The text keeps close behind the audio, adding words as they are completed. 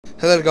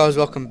Hello guys,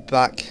 welcome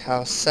back.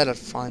 I said I'd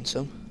find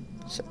some.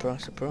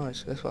 Surprise,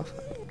 surprise. Guess what I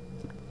found?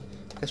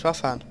 Guess what I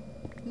found?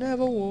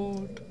 Never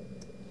would.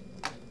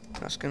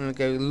 That's gonna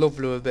go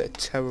lovely with a bit of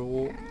terror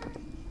walk.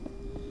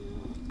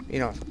 You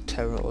know what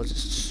terror was,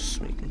 it's just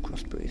so you can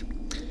crossbreed.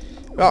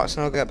 Right, so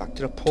now I'll get back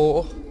to the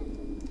portal.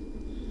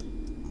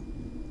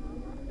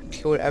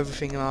 Kill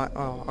everything like,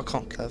 oh, I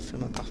can't kill everything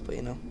like that, but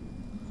you know.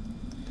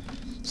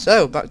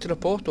 So, back to the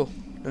portal.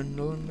 Dun,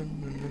 dun,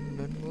 dun, dun,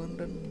 dun, dun,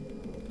 dun.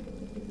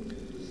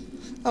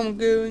 I'm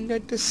going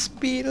at the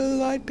speed of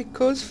light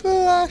because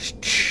Flash,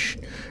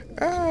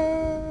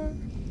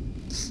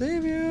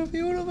 savior of the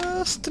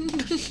universe. Dun,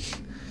 dun.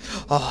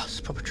 Oh, it's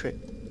a proper trick.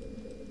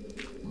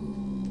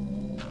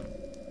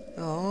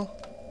 Oh,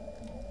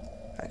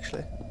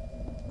 actually.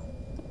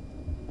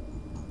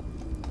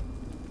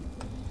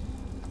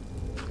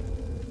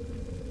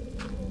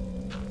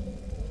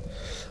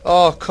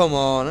 Oh, come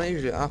on, that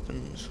usually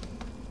happens.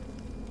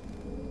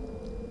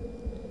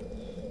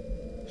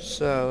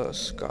 So,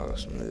 let's got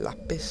some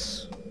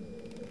lapis,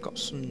 got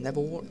some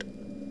neverwort,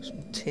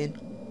 some tin.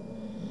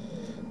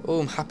 Oh,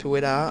 I'm happy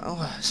with that.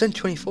 Oh, send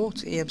 24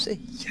 to EMC.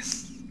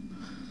 Yes!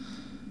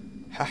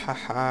 Ha ha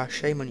ha,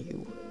 shame on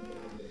you.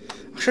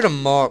 I should have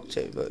marked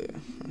it, but yeah,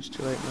 it's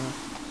too late now.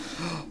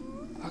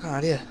 I got an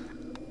idea.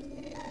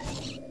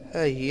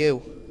 Hey,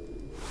 you.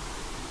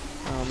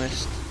 Oh, I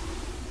missed.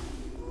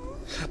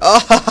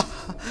 Ah!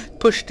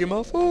 Pushed him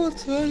off. Oh,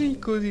 it's very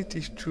good, it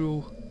is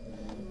true.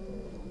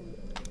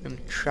 I'm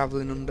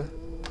travelling under.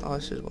 Oh,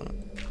 this is one.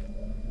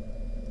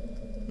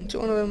 It's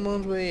one of them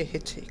ones where you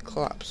hit it, it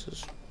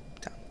collapses.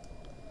 Damn.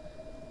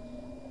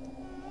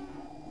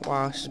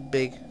 Wow, this is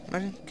big.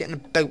 Imagine getting a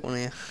boat on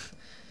here.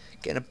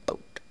 Getting a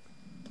boat.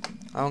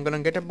 I'm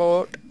gonna get a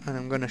boat and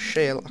I'm gonna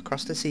sail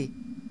across the sea.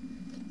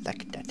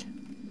 Like that.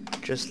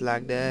 Just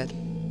like that.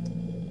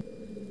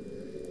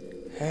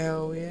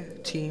 Hell yeah,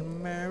 Team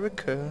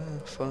America.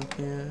 Fuck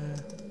yeah.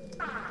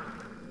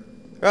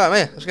 Right,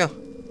 man, let's go.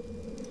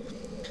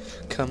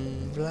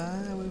 Come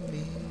fly with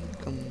me,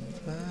 come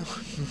fly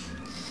with me.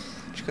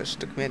 Just got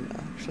stuck me in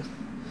now, actually.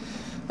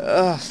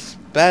 Oh, it's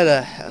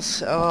better.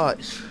 It's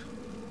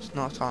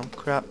not time.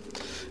 Crap.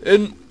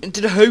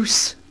 Into the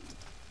house.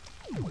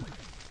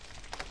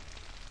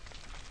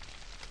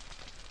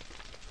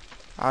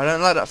 I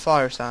don't like that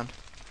fire sound.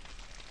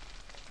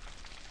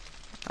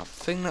 I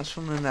think that's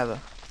from the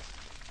nether.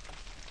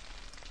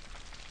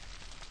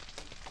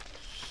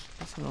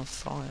 Nothing on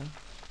fire.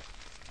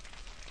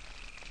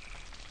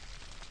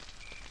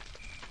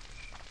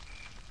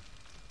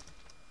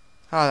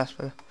 Ah, that's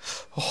better.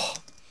 Oh,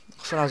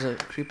 I thought I was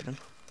creeping in.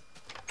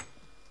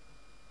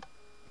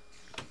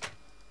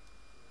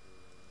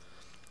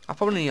 I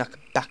probably need like a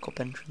backup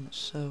entrance,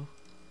 so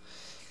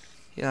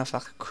you know, if I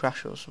could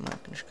crash or something, I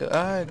can just go,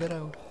 ah, get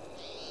out.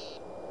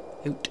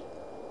 Out.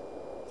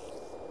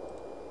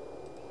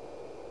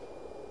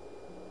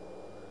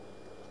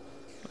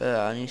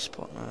 I need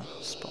spot now.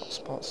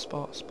 Spot.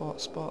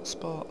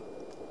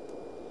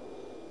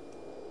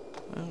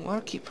 Why do I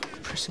keep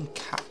pressing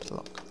caps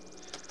lock?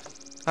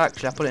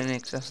 Actually, I put it in here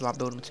because that's like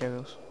building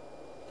materials.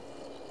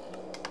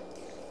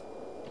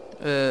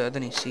 I don't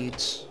need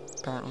seeds,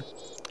 apparently.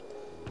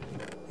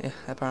 Yeah,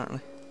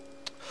 apparently.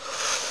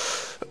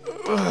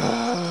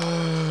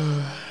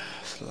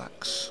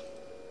 Flax.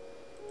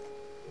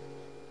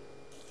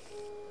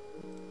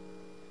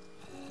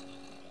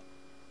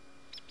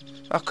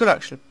 I could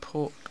actually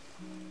put.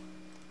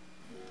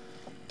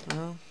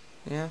 Oh,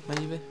 yeah,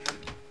 maybe.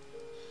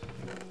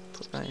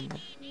 Put that in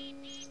there.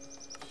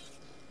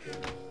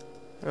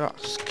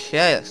 Right,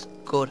 okay, that's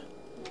good.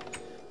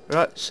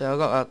 Right, so I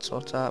got that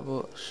sorted out,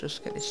 but let's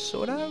just get this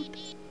sorted out.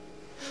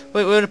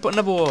 Wait, we're gonna put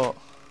another wart.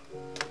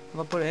 Have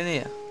I put it in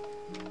here?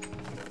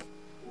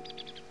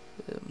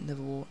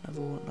 Never wart.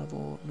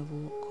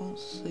 Can't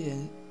see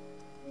it.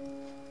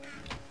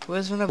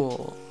 Where's the never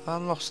wart? I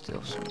lost it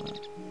or something.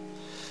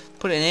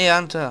 Put it in here,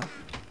 Anta.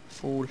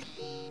 Fool.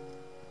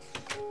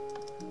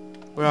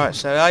 Right,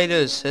 so how you do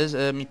this is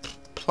you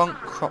plonk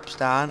crops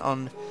down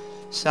on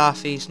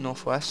southeast,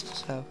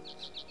 northwest.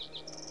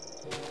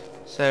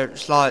 So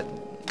it's like,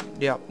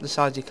 yeah, the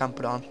sides you can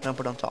put on, don't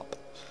put on top.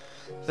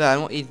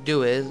 Then what you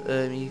do is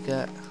you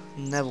get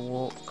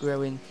neverwort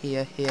growing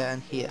here, here,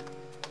 and here.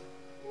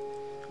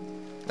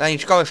 Then you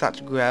just go for that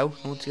to grow.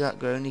 And once you get that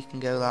grown, you can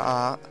go like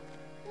that.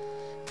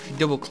 If you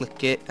double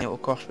click it, and it will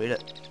crossbreed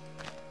it.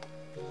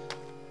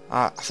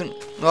 I think,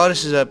 well,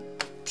 this is a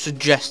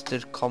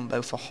suggested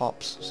combo for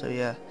hops, so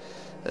yeah.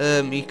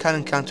 You can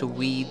encounter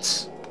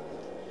weeds,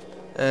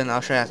 and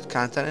I'll show you how to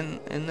count that in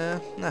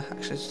no,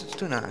 actually, let's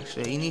do that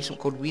actually. You need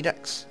something called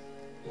Weedex.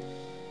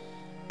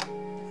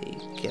 There you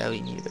go,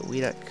 you need a bit of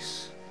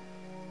Weedex.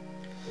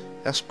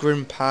 That's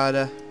grim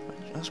powder.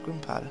 That's grim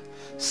powder.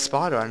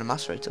 Spider and a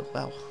macerator,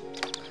 wow.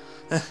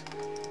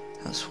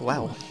 That's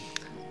wow.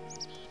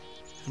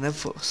 I never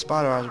thought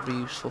spider eyes would be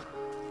useful.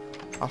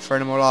 I'll throw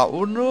them all out.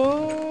 Oh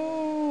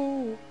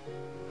no!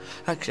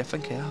 Actually, I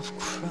think I have.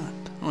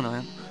 Crap. Oh no, I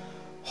am.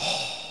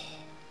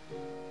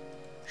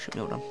 Should be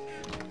all done.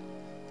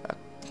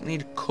 I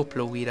need a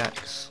couple of weed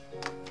axe.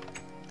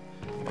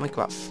 I'll make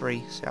about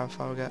 3, see how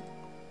far I get.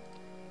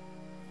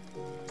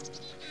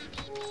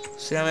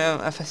 See how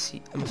many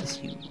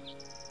MFSU.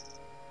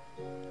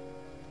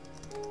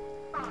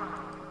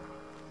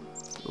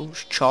 Oh,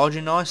 it's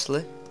charging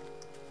nicely.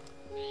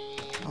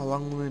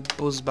 Along with my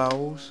buzz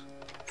barrels.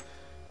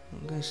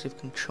 I'm going to see if I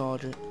can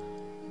charge it.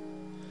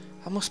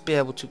 I must be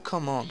able to,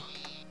 come on.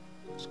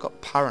 It's got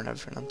power and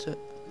everything, hasn't it?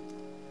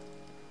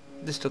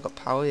 This still got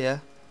power, yeah.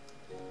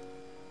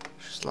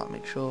 Just like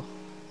make sure.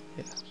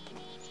 Yeah.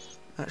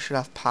 That should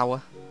have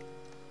power.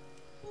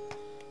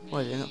 Why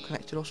is it not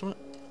connected or something?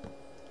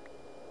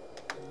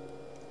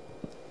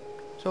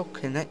 It's all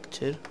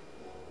connected.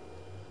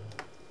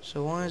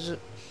 So why is it?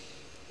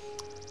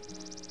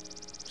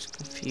 Just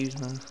confused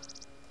now.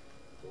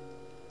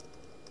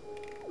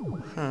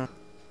 Huh.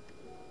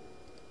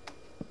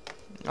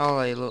 I'll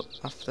have a look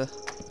after.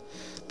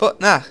 But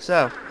nah,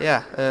 so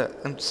yeah,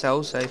 and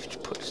cells. So if you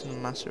just put this in the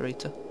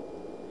macerator,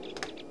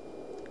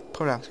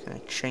 probably have to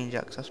change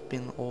that because that's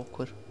been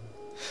awkward.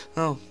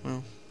 Oh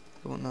no,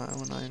 I want that. I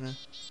want that in there.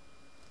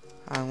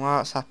 And while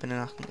that's happening,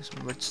 I can get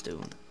some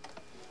redstone.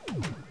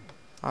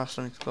 I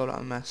still need to go that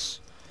a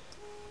mess.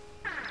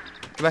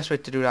 The best way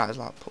to do that is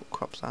like put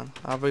crops down.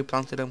 I've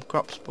replanted them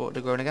crops, but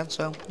they're growing again.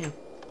 So yeah.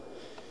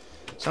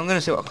 So I'm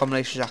gonna see what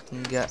combinations I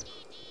can get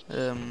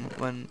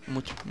when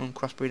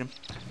crossbreed them.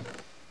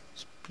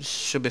 This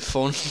should be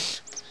fun.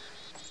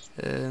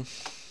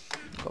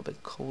 Got a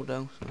bit cold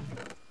though, so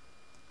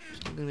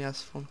it's not gonna be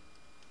as fun.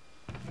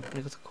 I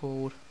got the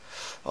cold.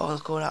 Oh,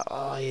 look at that!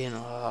 Oh, you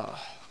know,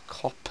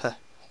 copper.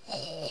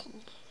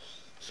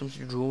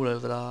 Something drool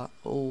over that.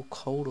 Oh,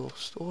 coal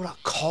dust. Oh,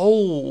 that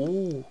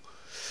coal.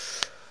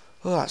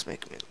 Oh, that's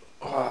making me.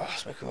 Oh,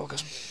 that's making me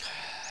orgasm.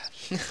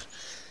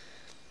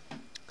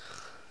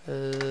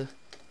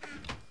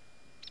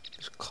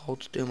 It's cold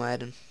to do my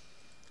head in.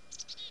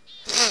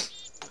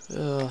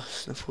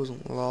 Sniff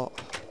wasn't a lot.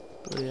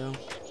 But yeah,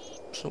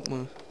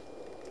 something.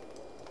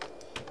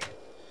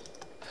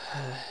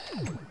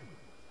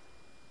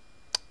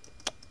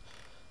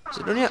 Is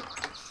it done yet?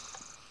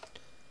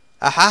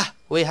 Aha!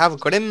 We have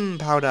green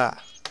powder.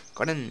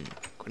 Green.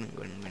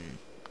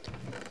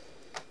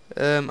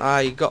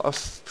 I got a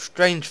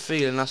strange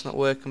feeling that's not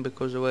working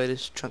because of the way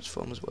this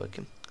transformer's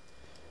working.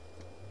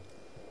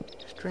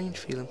 Strange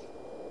feeling.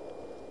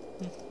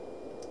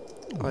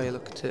 Oh yeah,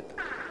 look at it.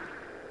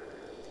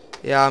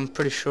 Yeah, I'm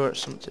pretty sure it's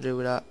something to do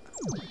with that.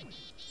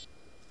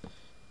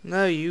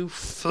 No, you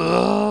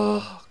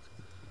fuck.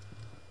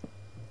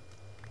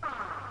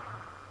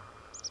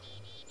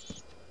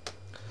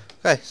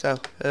 Okay, so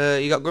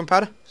you got green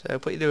powder. So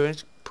what you do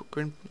is put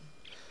green.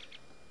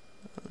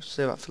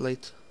 Save that for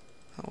later.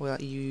 That way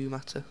that you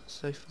matter.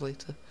 Save for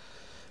later.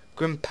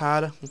 Green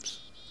powder. Oops.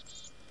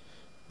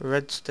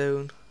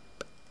 Redstone.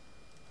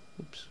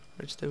 Oops.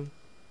 Redstone.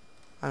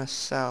 And a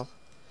cell.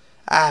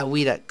 Ah,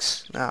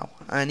 Weedex. Now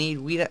I need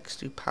Weedex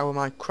to power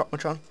my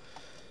Cropmatron.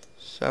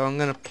 So I'm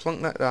gonna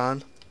plunk that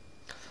down.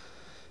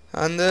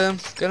 And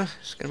it's gonna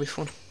be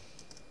fun.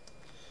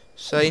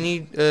 So you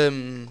need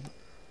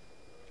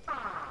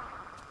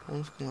I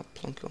wonder if I can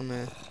plunk it on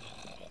there.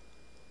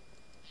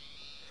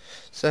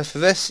 So for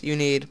this you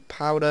need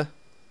powder,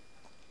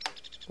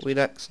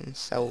 Weedex and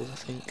cells, I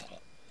think.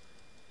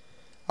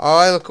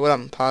 Oh, look at what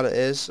that powder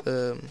is.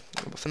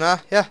 But for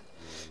now, yeah.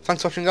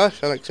 Thanks for watching, guys.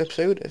 I like this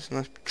episode. It's a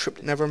nice trip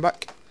to Nether and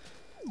back.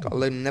 Got a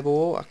load of Nether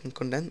wall I can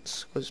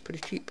condense because it's pretty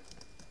cheap.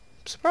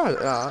 I'm surprised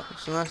at that.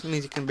 It's nice. It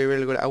means you can be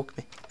really good at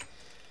alchemy.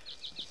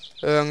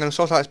 I'm going to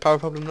sort out this power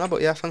problem now,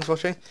 but yeah, thanks for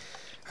watching.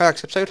 I like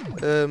this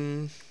episode.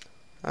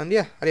 And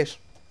yeah, adios.